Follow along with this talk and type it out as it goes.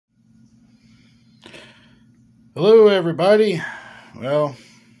Hello, everybody. Well,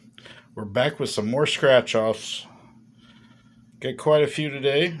 we're back with some more scratch offs. Got quite a few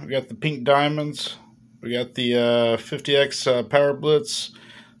today. We got the pink diamonds, we got the 50x Power Blitz,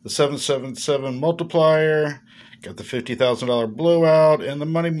 the 777 multiplier, got the $50,000 blowout, and the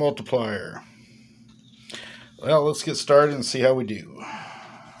money multiplier. Well, let's get started and see how we do.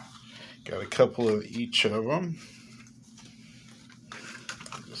 Got a couple of each of them.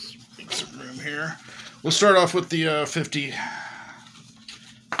 Just make some room here. We'll start off with the 50x.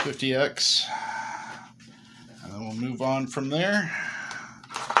 And then we'll move on from there.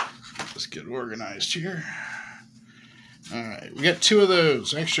 Let's get organized here. Alright, we got two of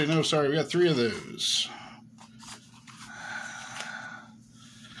those. Actually, no, sorry, we got three of those.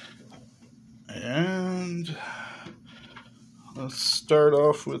 And let's start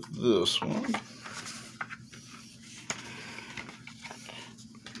off with this one.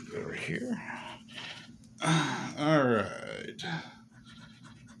 Over here. Alright.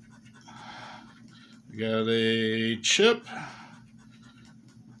 We got a chip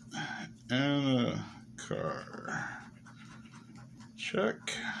and a car. Check.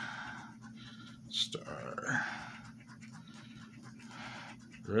 Star.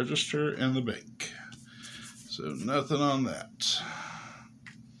 Register in the bank. So nothing on that.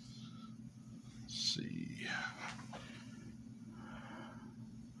 Let's see.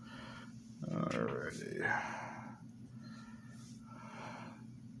 Alrighty.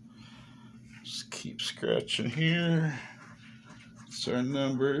 Just keep scratching here. It's our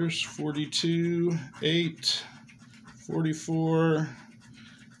numbers 42, 8, 44,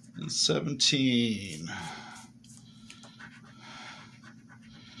 and 17.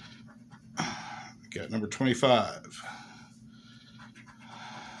 Got number 25.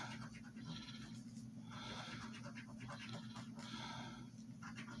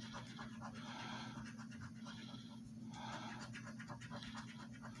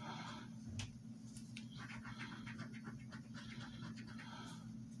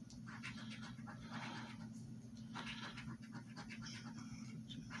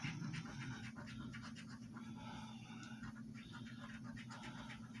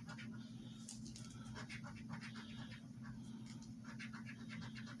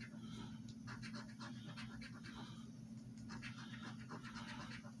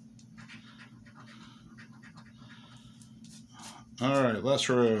 All right, last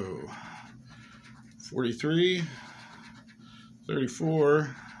row. 43,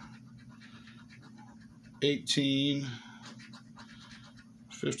 34, 18,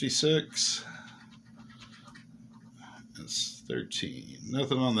 56, that's 13.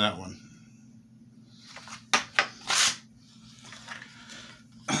 Nothing on that one.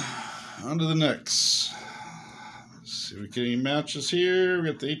 On to the next. Let's see if we get any matches here. We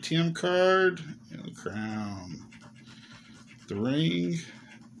got the ATM card and the crown. The ring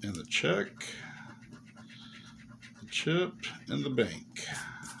and the check, the chip and the bank.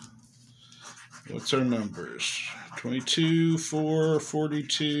 What's our numbers? 22, 4,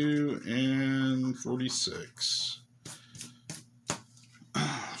 42, and 46.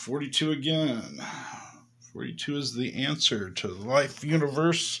 42 again. 42 is the answer to life,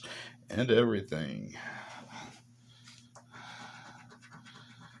 universe, and everything.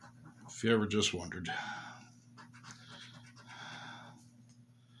 If you ever just wondered.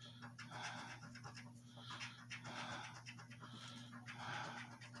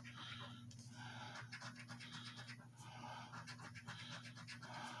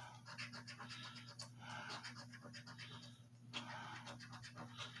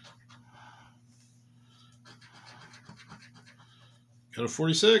 Got a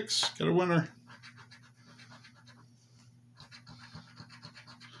 46. Got a winner.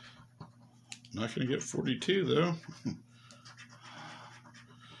 Not going to get 42, though.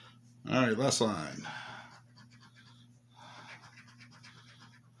 All right, last line.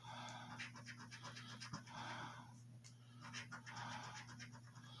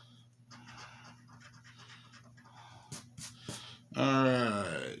 All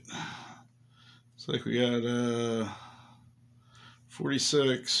right. Looks like we got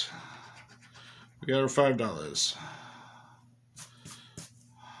 46. We got our $5.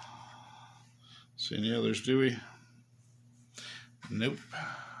 See any others, do we? Nope.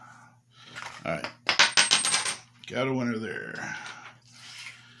 All right. Got a winner there.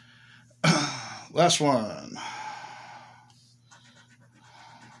 Last one.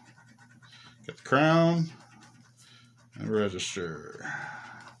 Got the crown and register.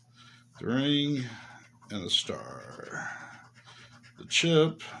 The ring and the star. The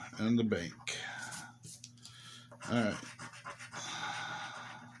chip and the bank. All right.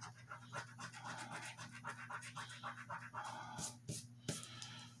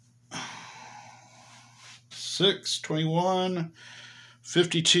 6, 21,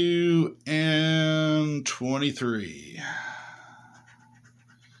 52, and 23.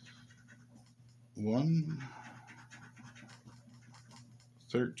 1,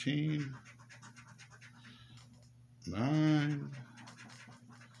 13, 9,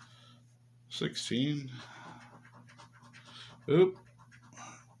 16. Oop.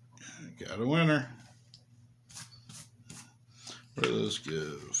 Got a winner. What do those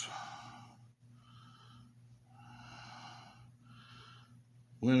give?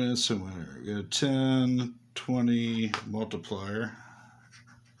 Win is a winner. We got a 10, 20 multiplier.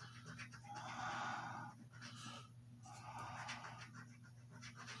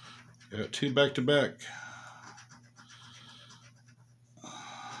 Got 2 back-to-back.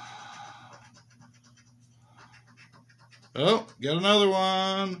 Oh, got another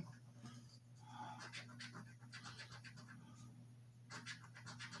one.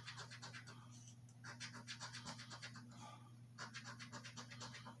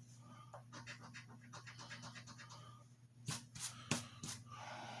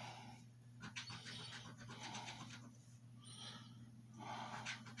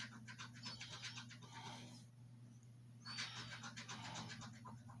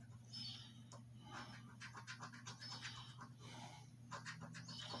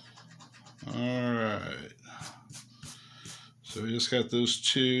 All right. So we just got those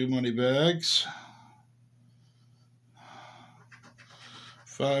 2 money bags.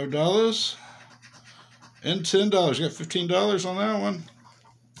 $5 and $10. You got $15 on that one.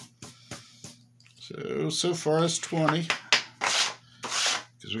 So far it's 20.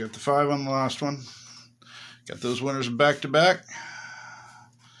 Because we got the 5 on the last one. Got those winners back to back.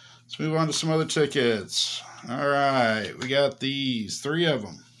 Let's move on to some other tickets. All right, we got these 3 of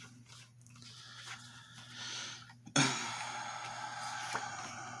them.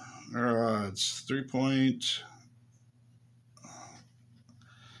 It's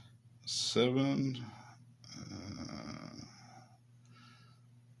 3.7.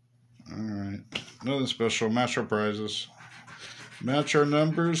 All right, nothing special. Match our prizes. Match our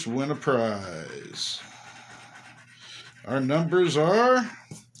numbers, win a prize. Our numbers are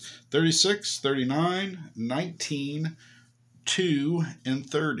 36, 39, 19, 2, and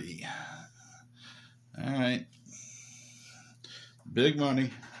 30. All right. Big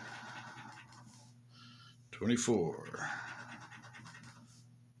money. 24.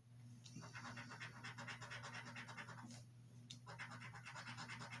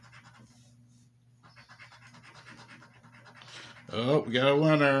 Oh, we got a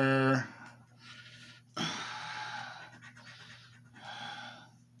winner.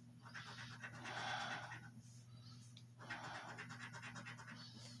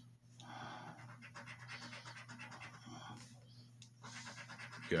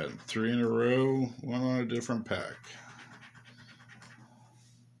 Got 3 in a row, 1 on a different pack.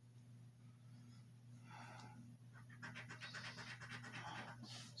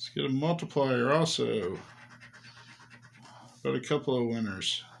 Let's get a multiplier also. Got a couple of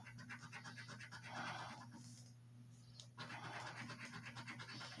winners.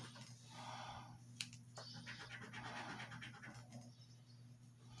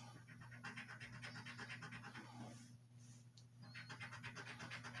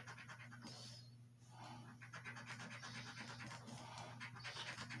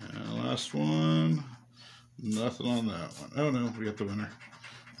 Last one, nothing on that one. Oh no, we got the winner.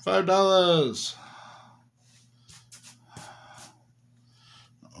 $5.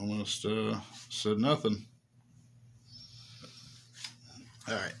 Almost said nothing.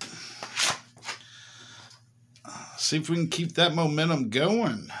 All right. See if we can keep that momentum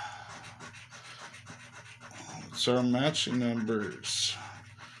going. What's our matching numbers?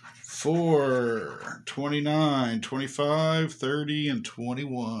 4, 29, 25, 30, and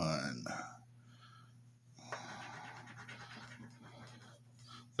 21.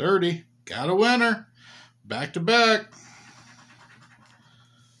 30. Got a winner. Back to back.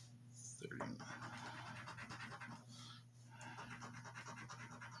 30.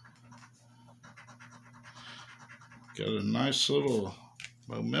 Got a nice little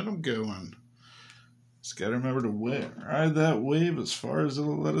momentum going. Just got to remember to ride that wave as far as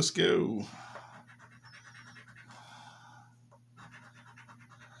it'll let us go.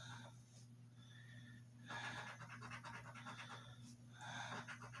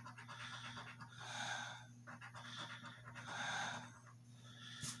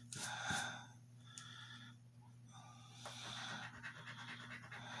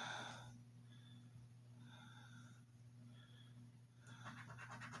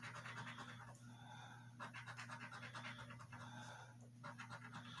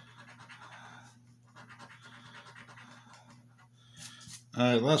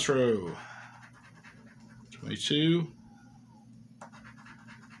 All right, last row. 22,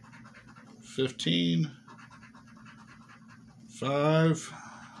 15, 5,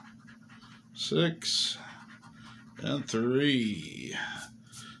 6, and 3.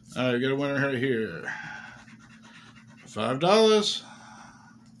 All right, we got a winner right here. $5.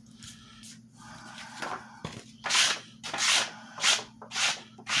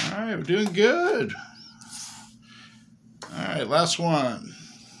 All right, we're doing good. All right, last one.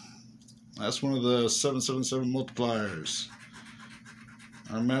 Last one of the 777 multipliers.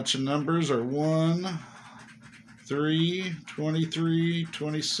 Our matching numbers are 1, 3, 23,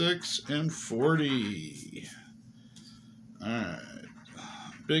 26, and 40. All right,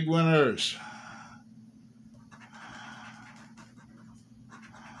 big winners.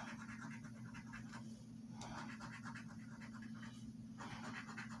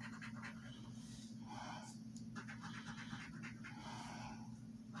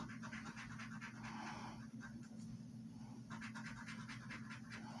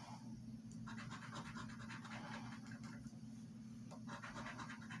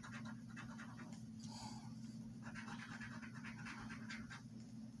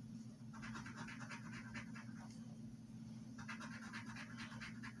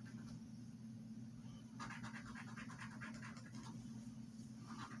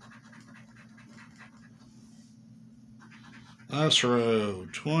 Last row,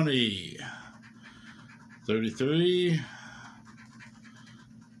 20, 33,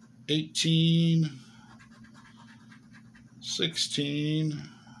 18, 16,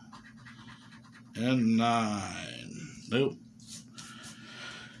 and 9. Nope.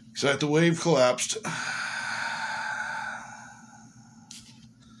 Looks like the wave collapsed.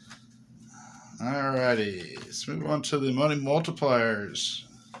 Alrighty, let's move on to the money multipliers.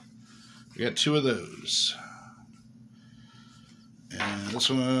 We got 2 of those. And this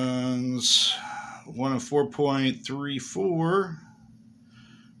one's 1 and 4.34.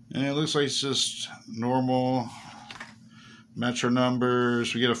 And it looks like it's just normal. Match our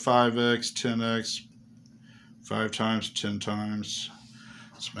numbers. We get a 5x, 10x, 5 times, 10 times.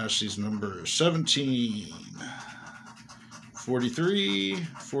 Let's match these numbers. 17, 43,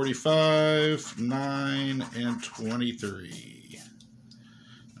 45, 9, and 23.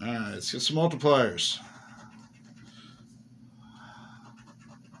 Alright, let's get some multipliers.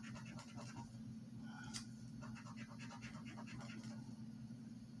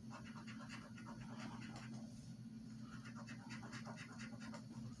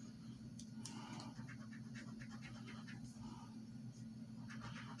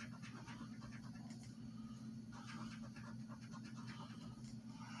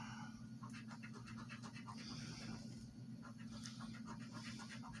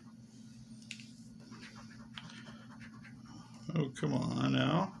 Oh, come on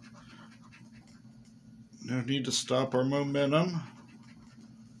now. No need to stop our momentum.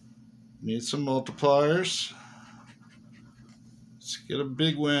 Need some multipliers. Let's get a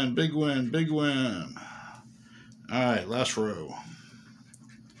big win, big win, big win. All right, last row.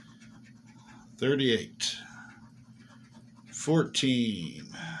 38, 14,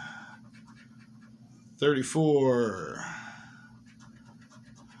 34,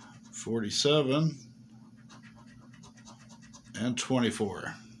 47, and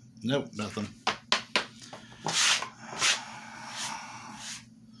 24. Nope, nothing.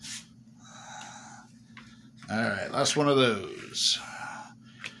 All right, last one of those.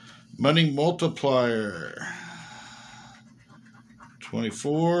 Money multiplier.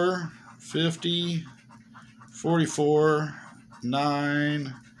 24, 50, 44,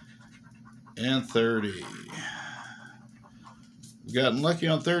 9, and 30. We've gotten lucky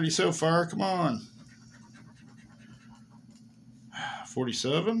on 30 so far. Come on.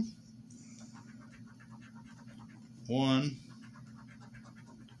 47, 1,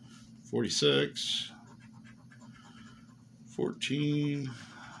 46, 14,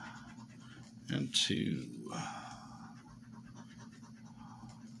 and 2.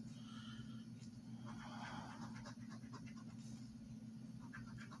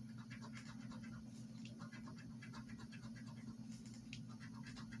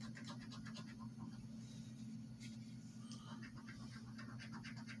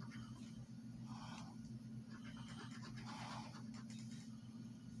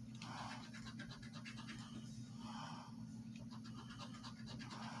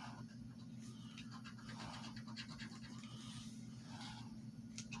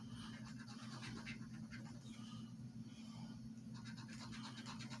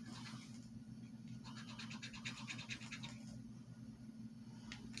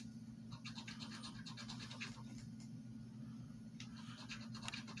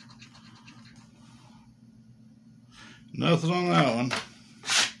 Nothing on that one.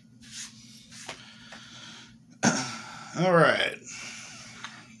 All right.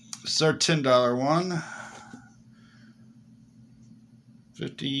 This is our $10 one.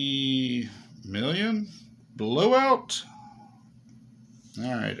 50 million? Blowout? All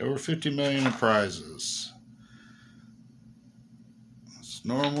right, over 50 million in prizes. It's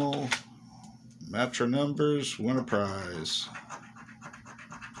normal. Match our numbers, win a prize.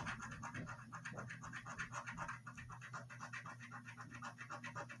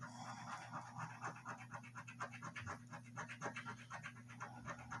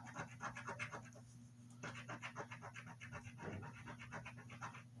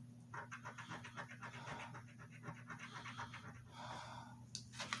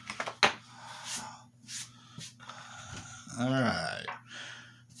 All right.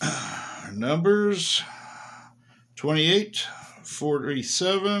 Our numbers: 28,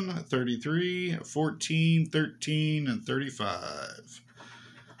 47, 33, 14, 13, and 35.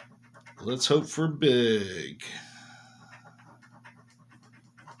 Let's hope for big.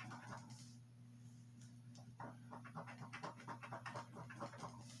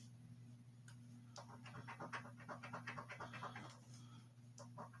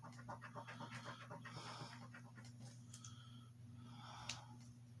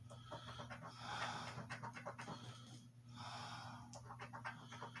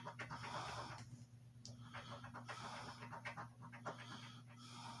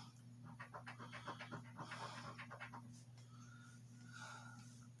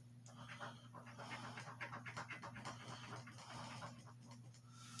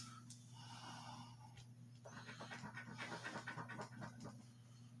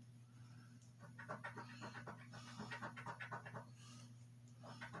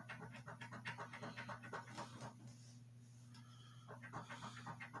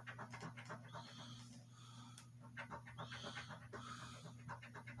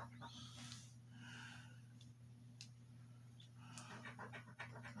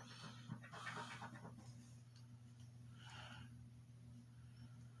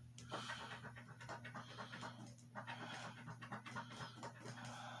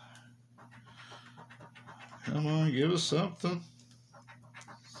 Come on, give us something.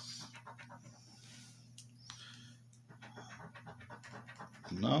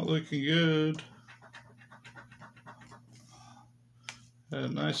 Not looking good. Had a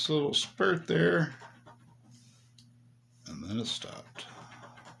nice little spurt there, and then it stopped.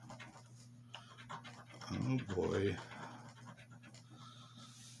 Oh boy.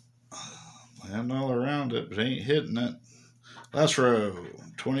 Landing all around it, but ain't hitting it. Last row: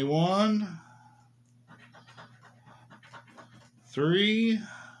 21, 3,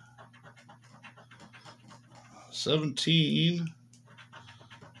 17,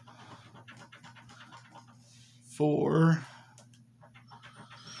 4,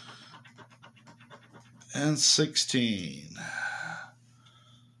 and 16.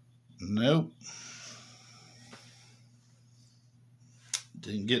 Nope.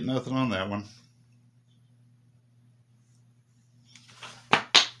 Didn't get nothing on that one.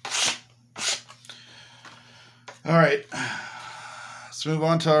 All right. Let's move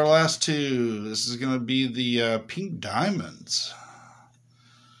on to our last two. This is going to be the pink diamonds.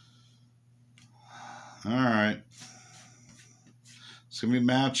 All right. It's going to be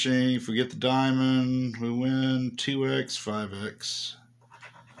matching. If we get the diamond, we win 2x, 5x.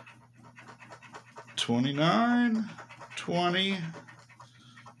 29, 20,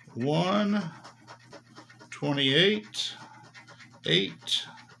 1, 28, 8,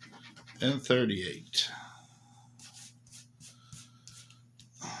 and 38.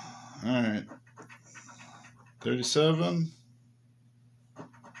 All right. 37,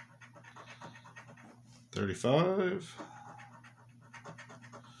 35,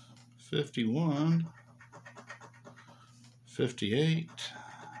 51, 58,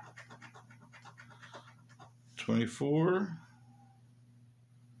 24,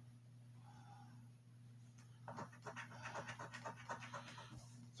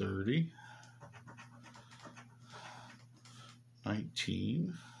 30,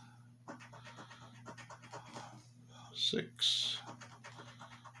 19, 6,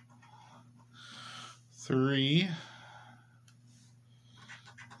 3,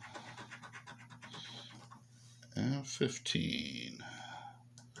 and 15,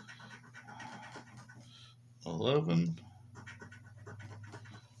 11,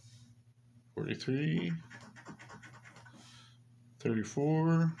 43,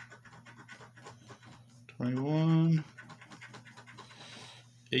 34, 21,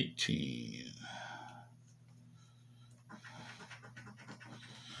 18.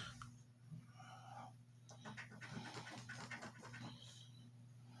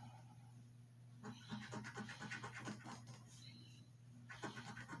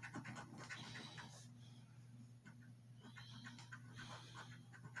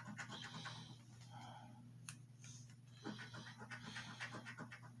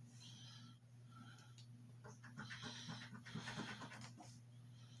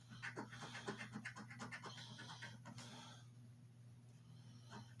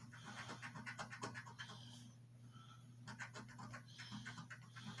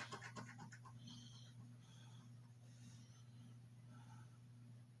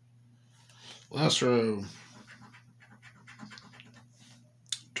 Last row.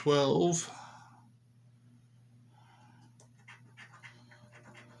 12.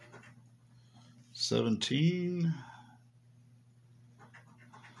 17.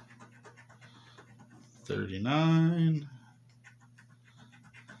 39.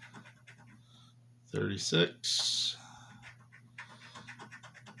 36.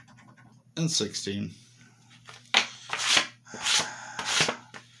 And 16.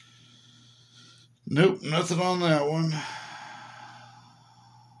 Nope, nothing on that one.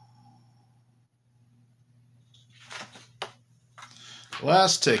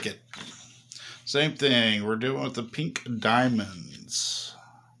 Last ticket. Same thing. We're doing with the pink diamonds.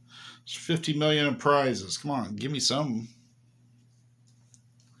 There's 50 million in prizes. Come on, give me some.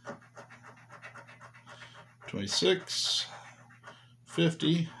 26,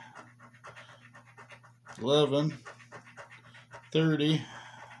 50, 11, 30,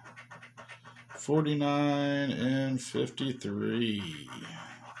 49, and 53.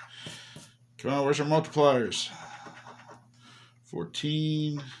 Come on, where's our multipliers?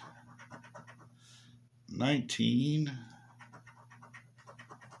 14, 19,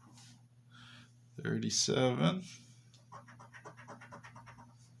 37,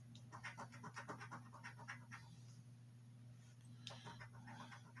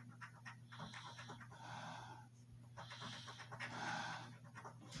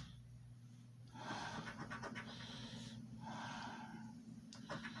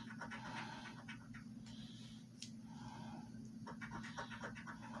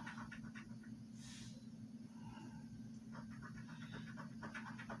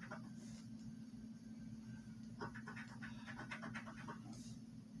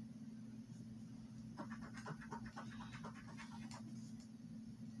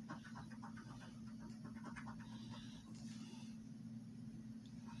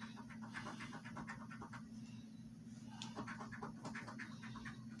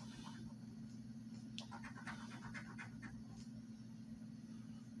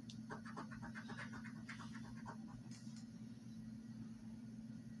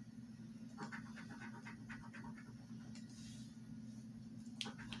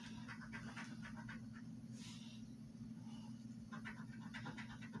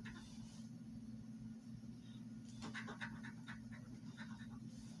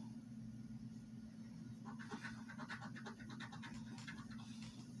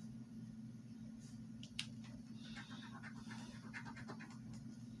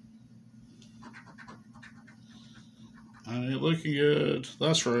 Alright, looking good.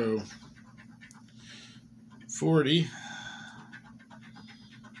 Last row. 40,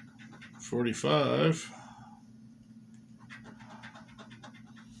 45,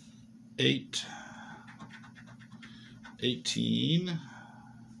 8, 18.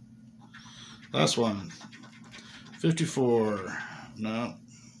 Last one. 54. No.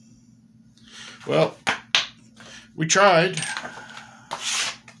 Well, we tried.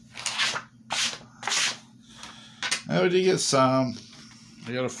 Now we did get some.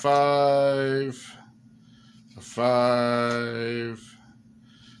 I got a 5, a 5,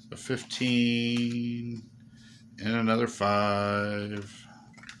 a 15, and another 5.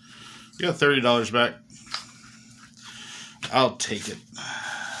 We got $30 back. I'll take it.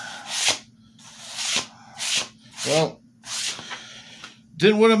 Well,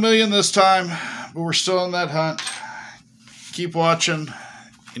 didn't win $1 million this time, but we're still in that hunt. Keep watching.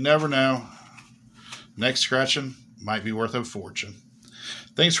 You never know. Next scratching might be worth a fortune.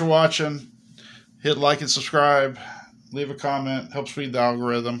 Thanks for watching. Hit like and subscribe. Leave a comment. Helps feed the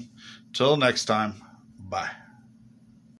algorithm. Till next time. Bye.